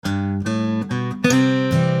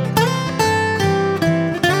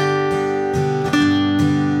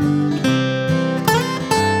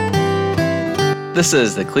This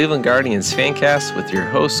is the Cleveland Guardians Fancast with your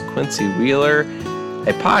host, Quincy Wheeler,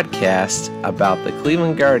 a podcast about the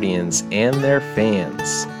Cleveland Guardians and their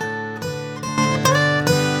fans.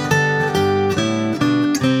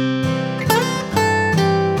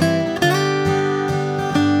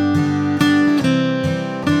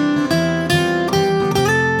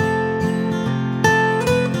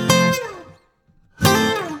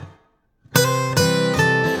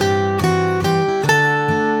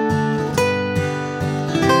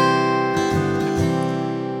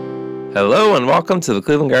 Hello and welcome to the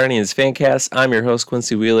Cleveland Guardians Fancast. I'm your host,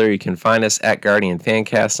 Quincy Wheeler. You can find us at Guardian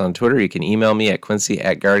Fancast on Twitter. You can email me at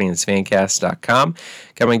quincy@guardiansfancast.com.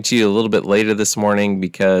 Coming to you a little bit later this morning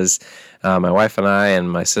because my wife and I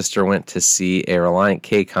and my sister went to see a Relient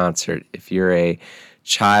K concert. If you're a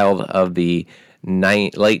child of the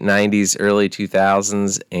late 90s, early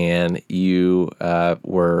 2000s, and you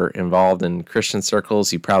were involved in Christian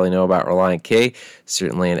circles, you probably know about Relient K.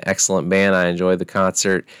 Certainly an excellent band. I enjoyed the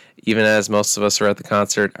concert. Even as most of us who were at the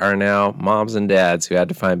concert are now moms and dads who had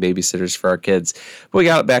to find babysitters for our kids. But we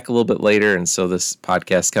got it back a little bit later, and so this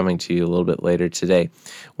podcast coming to you a little bit later today.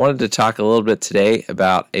 Wanted to talk a little bit today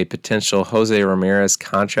about a potential Jose Ramirez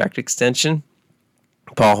contract extension.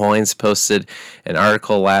 Paul Hoynes posted an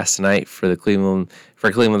article last night for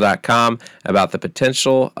Cleveland.com about the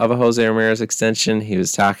potential of a Jose Ramirez extension. He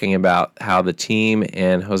was talking about how the team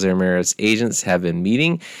and Jose Ramirez agents have been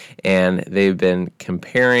meeting, and they've been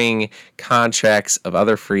comparing contracts of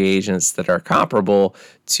other free agents that are comparable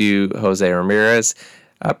to Jose Ramirez.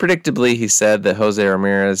 Predictably, he said that Jose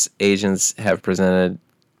Ramirez agents have presented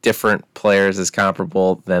different players as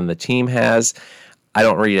comparable than the team has. I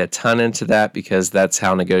don't read a ton into that because that's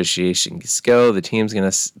how negotiations go. The team's going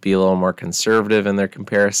to be a little more conservative in their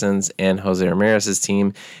comparisons, and Jose Ramirez's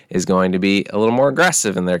team is going to be a little more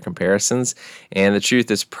aggressive in their comparisons. And the truth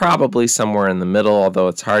is probably somewhere in the middle, although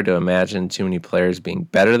it's hard to imagine too many players being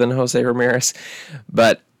better than Jose Ramirez.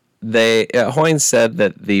 But Hoynes said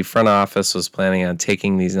that the front office was planning on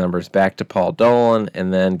taking these numbers back to Paul Dolan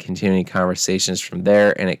and then continuing conversations from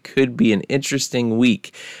there, and it could be an interesting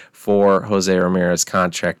week for Jose Ramirez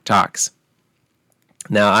contract talks.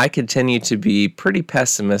 Now, I continue to be pretty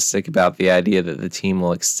pessimistic about the idea that the team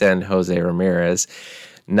will extend Jose Ramirez.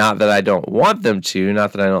 Not that I don't want them to,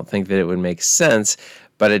 not that I don't think that it would make sense,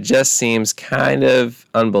 but it just seems kind of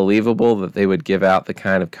unbelievable that they would give out the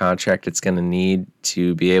kind of contract it's going to need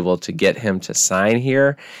to be able to get him to sign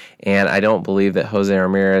here. And I don't believe that Jose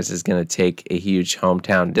Ramirez is going to take a huge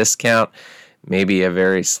hometown discount, maybe a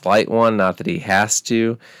very slight one, not that he has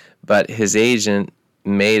to, but his agent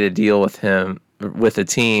made a deal with him, with a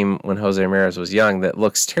team when Jose Ramirez was young that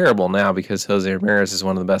looks terrible now because Jose Ramirez is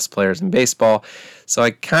one of the best players in baseball. So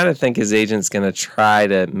I kind of think his agent's going to try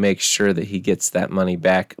to make sure that he gets that money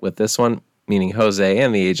back with this one, meaning Jose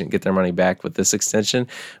and the agent get their money back with this extension,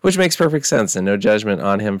 which makes perfect sense, and no judgment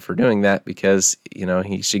on him for doing that because,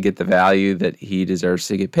 he should get the value that he deserves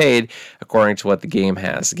to get paid according to what the game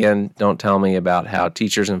has. Again, don't tell me about how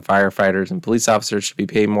teachers and firefighters and police officers should be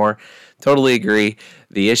paid more. Totally agree.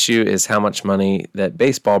 The issue is how much money that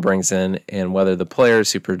baseball brings in and whether the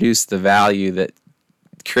players who produce the value that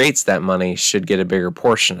creates that money should get a bigger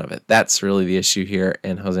portion of it. That's really the issue here,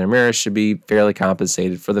 and Jose Ramirez should be fairly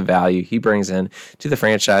compensated for the value he brings in to the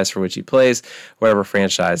franchise for which he plays, whatever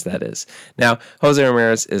franchise that is. Now, Jose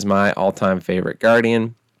Ramirez is my all-time favorite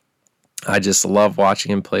Guardian. I just love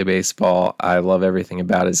watching him play baseball. I love everything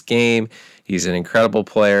about his game. He's an incredible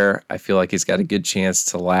player. I feel like he's got a good chance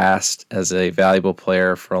to last as a valuable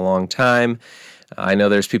player for a long time. I know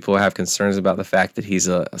there's people who have concerns about the fact that he's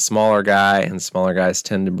a smaller guy, and smaller guys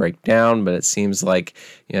tend to break down, but it seems like,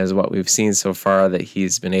 as what we've seen so far, that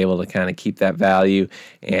he's been able to kind of keep that value.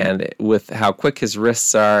 And with how quick his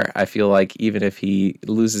wrists are, I feel like even if he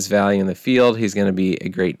loses value in the field, he's going to be a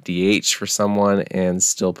great DH for someone and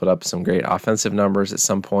still put up some great offensive numbers at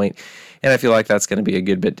some point. And I feel like that's going to be a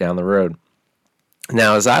good bit down the road.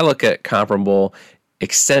 Now, as I look at comparable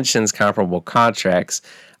extensions, comparable contracts,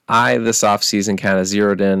 I, this offseason, kind of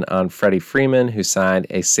zeroed in on Freddie Freeman, who signed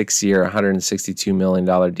a 6-year, $162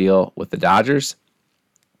 million deal with the Dodgers.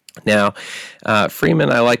 Now,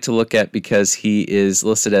 Freeman I like to look at because he is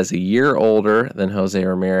listed as a year older than Jose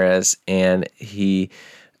Ramirez, and he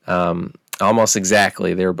almost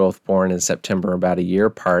exactly, they were both born in September, about a year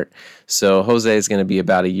apart. So Jose is going to be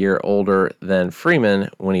about a year older than Freeman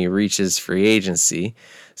when he reaches free agency.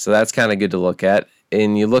 So that's kind of good to look at.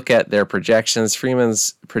 and you look at their projections,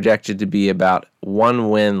 Freeman's projected to be about 1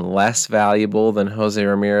 win less valuable than Jose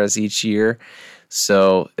Ramirez each year.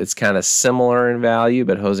 So it's kind of similar in value,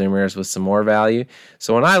 but Jose Ramirez with some more value.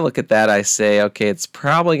 So when I look at that, I say, okay, it's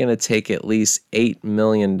probably going to take at least $8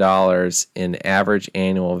 million in average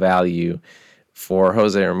annual value for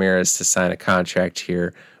Jose Ramirez to sign a contract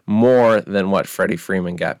here, more than what Freddie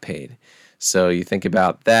Freeman got paid. So you think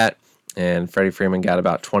about that, and Freddie Freeman got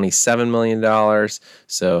about $27 million,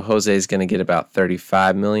 so Jose is going to get about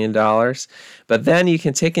 $35 million. But then you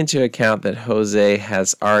can take into account that Jose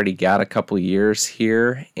has already got a couple years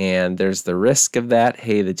here, and there's the risk of that.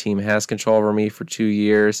 Hey, the team has control over me for 2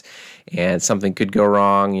 years, and something could go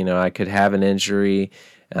wrong. You know, I could have an injury.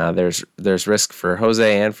 There's risk for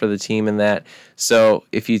Jose and for the team in that. So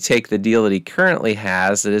if you take the deal that he currently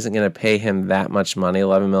has, that isn't going to pay him that much money,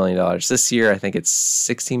 $11 million this year. I think it's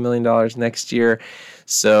 $16 million next year.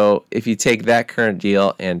 So if you take that current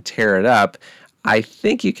deal and tear it up, I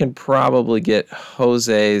think you can probably get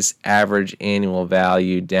Jose's average annual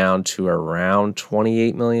value down to around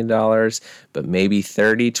 $28 million, but maybe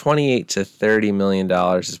 $28 to $30 million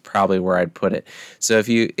is probably where I'd put it. So if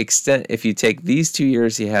you take these 2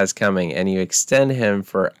 years he has coming and you extend him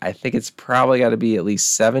for, I think it's probably got to be at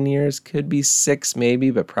least 7 years, could be 6 maybe,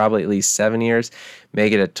 but probably at least 7 years,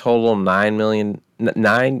 make it a total 9-year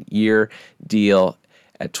deal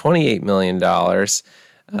at $28 million.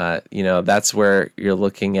 That's where you're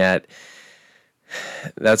looking at.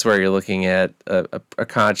 That's where you're looking at a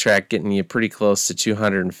contract getting you pretty close to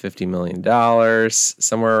 $250 million,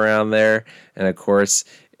 somewhere around there. And of course,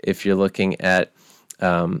 if you're looking at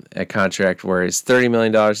a contract where it's $30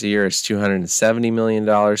 million a year, it's $270 million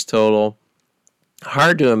total.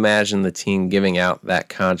 Hard to imagine the team giving out that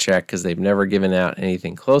contract because they've never given out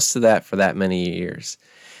anything close to that for that many years.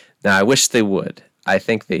 Now, I wish they would. I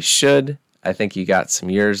think they should. I think you got some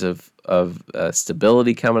years of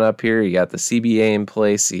stability coming up here. You got the CBA in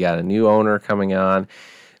place. You got a new owner coming on.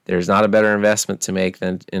 There's not a better investment to make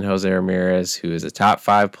than in Jose Ramirez, who is a top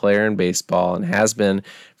 5 player in baseball and has been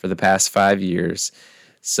for the past 5 years.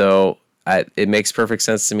 So it makes perfect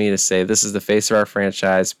sense to me to say this is the face of our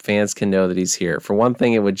franchise. Fans can know that he's here. For one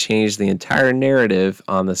thing, it would change the entire narrative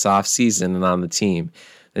on this offseason and on the team.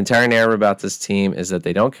 The entire narrative about this team is that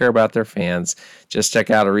they don't care about their fans. Just check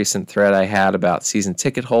out a recent thread I had about season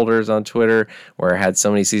ticket holders on Twitter, where I had so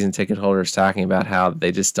many season ticket holders talking about how they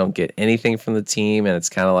just don't get anything from the team, and it's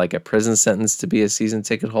kind of like a prison sentence to be a season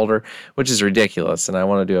ticket holder, which is ridiculous. And I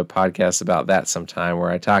want to do a podcast about that sometime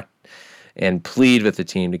where I talk and plead with the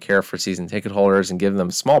team to care for season ticket holders and give them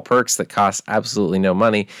small perks that cost absolutely no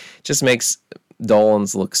money. It just makes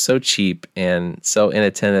Dolans look so cheap and so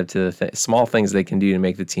inattentive to the small things they can do to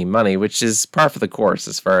make the team money, which is par for the course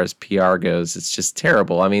as far as PR goes. It's just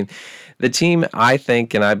terrible. I mean, the team, I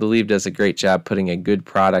think, and I believe, does a great job putting a good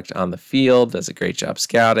product on the field, does a great job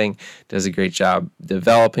scouting, does a great job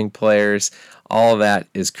developing players. All of that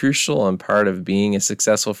is crucial and part of being a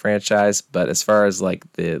successful franchise. But as far as like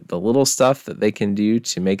the little stuff that they can do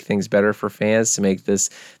to make things better for fans, to make this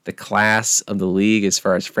the class of the league as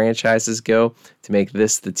far as franchises go, to make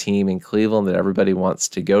this the team in Cleveland that everybody wants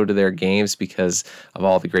to go to their games because of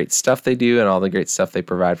all the great stuff they do and all the great stuff they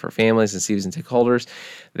provide for families and season ticket holders,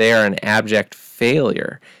 they are an abject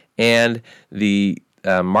failure. And the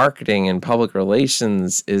marketing and public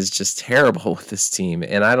relations is just terrible with this team,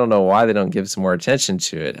 and I don't know why they don't give some more attention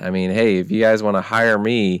to it. I mean, hey, if you guys want to hire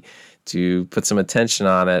me to put some attention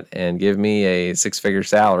on it and give me a 6-figure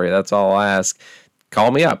salary, that's all I'll ask. Call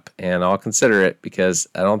me up and I'll consider it, because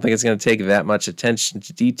I don't think it's going to take that much attention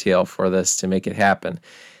to detail for this to make it happen.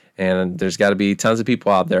 And there's got to be tons of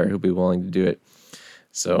people out there who'll be willing to do it.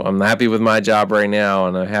 So I'm happy with my job right now,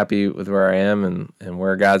 and I'm happy with where I am and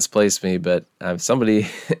where God's placed me. But somebody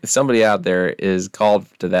out there is called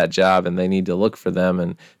to that job, and they need to look for them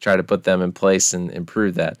and try to put them in place and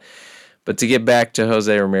improve that. But to get back to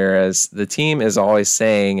Jose Ramirez, the team is always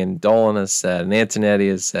saying, and Dolan has said, and Antonetti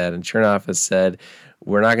has said, and Chernoff has said,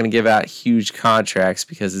 we're not going to give out huge contracts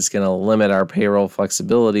because it's going to limit our payroll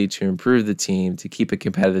flexibility to improve the team, to keep a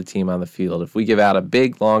competitive team on the field. If we give out a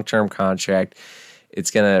big long-term contract, it's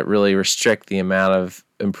going to really restrict the amount of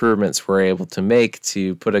improvements we're able to make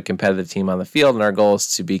to put a competitive team on the field, and our goal is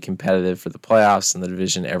to be competitive for the playoffs and the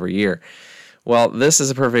division every year. Well, this is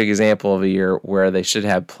a perfect example of a year where they should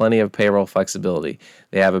have plenty of payroll flexibility.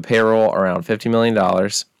 They have a payroll around $50 million.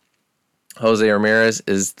 Jose Ramirez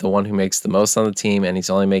is the one who makes the most on the team, and he's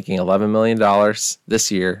only making $11 million this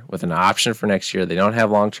year with an option for next year. They don't have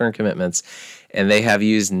long-term commitments, and they have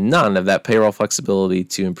used none of that payroll flexibility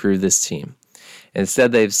to improve this team.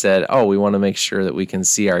 Instead, they've said, oh, we want to make sure that we can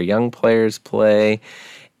see our young players play.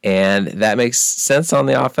 And that makes sense on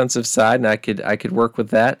the offensive side, and I could work with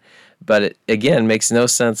that. But it, again, makes no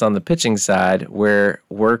sense on the pitching side, where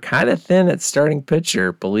we're kind of thin at starting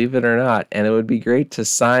pitcher, believe it or not. And it would be great to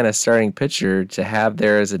sign a starting pitcher to have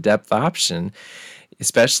there as a depth option,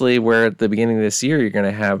 especially where at the beginning of this year, you're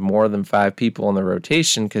going to have more than 5 people in the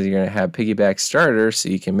rotation because you're going to have piggyback starters, so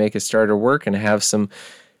you can make a starter work and have some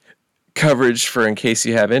coverage for in case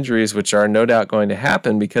you have injuries, which are no doubt going to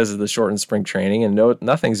happen because of the shortened spring training, and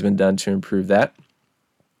nothing's been done to improve that.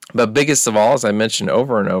 But biggest of all, as I mentioned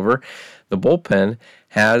over and over, the bullpen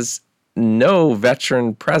has no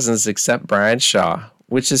veteran presence except Brian Shaw,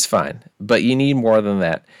 which is fine, but you need more than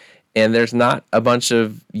that. And there's not a bunch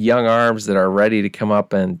of young arms that are ready to come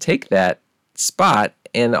up and take that spot.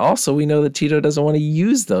 And also, we know that Tito doesn't want to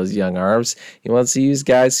use those young arms. He wants to use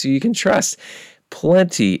guys who you can trust.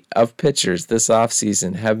 Plenty of pitchers this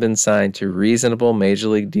offseason have been signed to reasonable major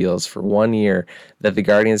league deals for 1 year that the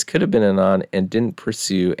Guardians could have been in on and didn't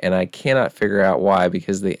pursue, and I cannot figure out why,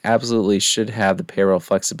 because they absolutely should have the payroll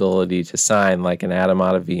flexibility to sign like an Adam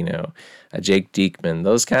Ottavino, a Jake Diekman,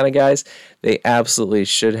 those kind of guys. They absolutely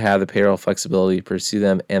should have the payroll flexibility to pursue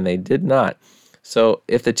them, and they did not. So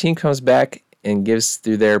if the team comes back and gives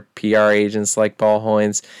through their PR agents like Paul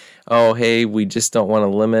Hoynes, oh, hey, we just don't want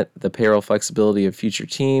to limit the payroll flexibility of future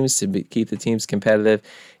teams to keep the teams competitive,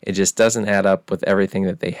 it just doesn't add up with everything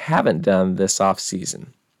that they haven't done this offseason.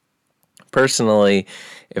 Personally,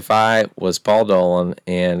 if I was Paul Dolan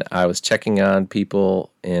and I was checking on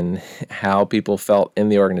people and how people felt in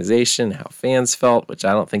the organization, how fans felt, which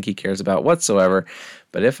I don't think he cares about whatsoever,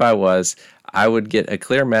 but if I was, I would get a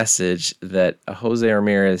clear message that a Jose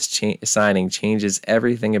Ramirez signing changes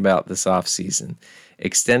everything about this offseason.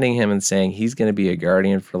 Extending him and saying he's going to be a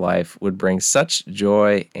Guardian for life would bring such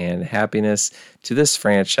joy and happiness to this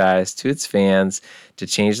franchise, to its fans, to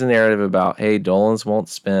change the narrative about, hey, Dolans won't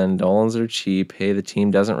spend, Dolans are cheap, hey, the team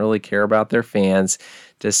doesn't really care about their fans,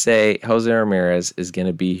 to say Jose Ramirez is going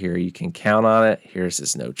to be here. You can count on it. Here's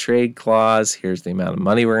his no trade clause. Here's the amount of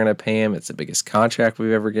money we're going to pay him. It's the biggest contract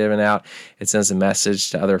we've ever given out. It sends a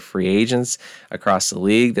message to other free agents across the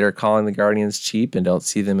league that are calling the Guardians cheap and don't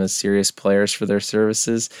see them as serious players for their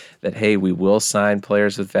services, that, hey, we will sign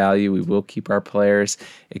players with value. We will keep our players.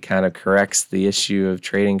 It kind of corrects the issue of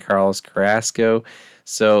trading Carlos Carrasco.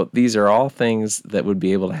 So these are all things that would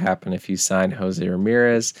be able to happen if you sign Jose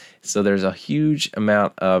Ramirez. So there's a huge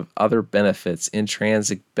amount of other benefits,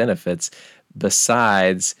 intrinsic benefits,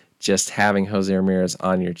 besides just having Jose Ramirez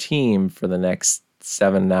on your team for the next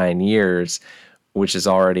 7-9 years, which is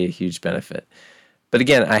already a huge benefit. But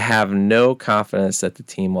again, I have no confidence that the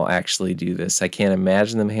team will actually do this. I can't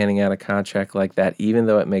imagine them handing out a contract like that, even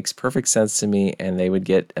though it makes perfect sense to me and they would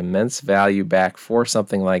get immense value back for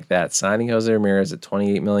something like that. Signing Jose Ramirez at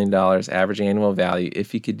 $28 million average annual value,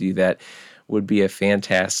 if you could do that, would be a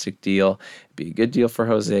fantastic deal. It'd be a good deal for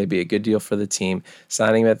Jose, it'd be a good deal for the team.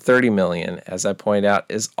 Signing him at $30 million, as I point out,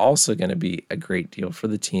 is also going to be a great deal for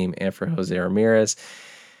the team and for Jose Ramirez.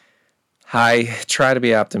 I try to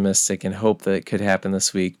be optimistic and hope that it could happen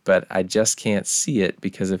this week, but I just can't see it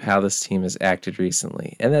because of how this team has acted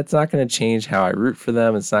recently. And that's not going to change how I root for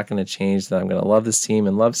them. It's not going to change that I'm going to love this team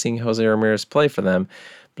and love seeing Jose Ramirez play for them.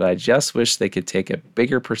 But I just wish they could take a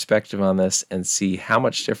bigger perspective on this and see how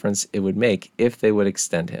much difference it would make if they would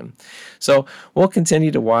extend him. So we'll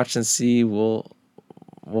continue to watch and see. We'll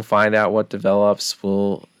find out what develops.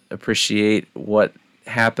 We'll appreciate what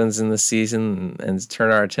happens in the season and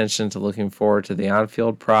turn our attention to looking forward to the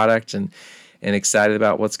on-field product and excited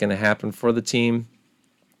about what's going to happen for the team.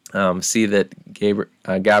 See that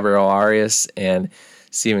Gabriel Arias and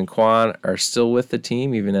Steven Kwan are still with the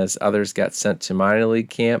team, even as others got sent to minor league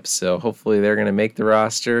camp. So hopefully they're going to make the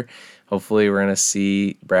roster. Hopefully we're going to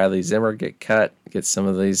see Bradley Zimmer get cut, get some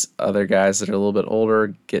of these other guys that are a little bit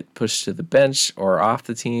older get pushed to the bench or off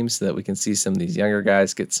the team so that we can see some of these younger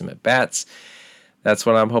guys get some at-bats. That's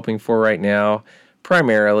what I'm hoping for right now,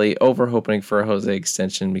 primarily over hoping for a Jose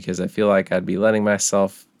extension because I feel like I'd be letting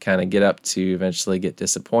myself kind of get up to eventually get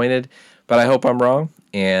disappointed. But I hope I'm wrong,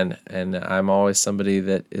 and I'm always somebody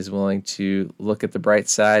that is willing to look at the bright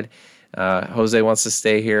side. Jose wants to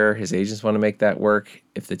stay here. His agents want to make that work.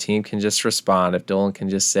 If the team can just respond, if Dolan can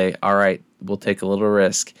just say, all right, we'll take a little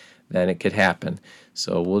risk, then it could happen.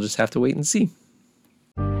 So we'll just have to wait and see.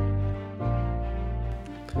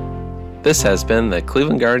 This has been the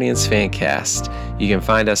Cleveland Guardians Fancast. You can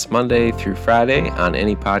find us Monday through Friday on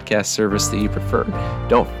any podcast service that you prefer.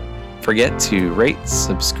 Don't forget to rate,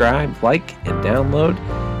 subscribe, like, and download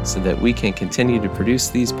so that we can continue to produce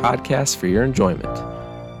these podcasts for your enjoyment.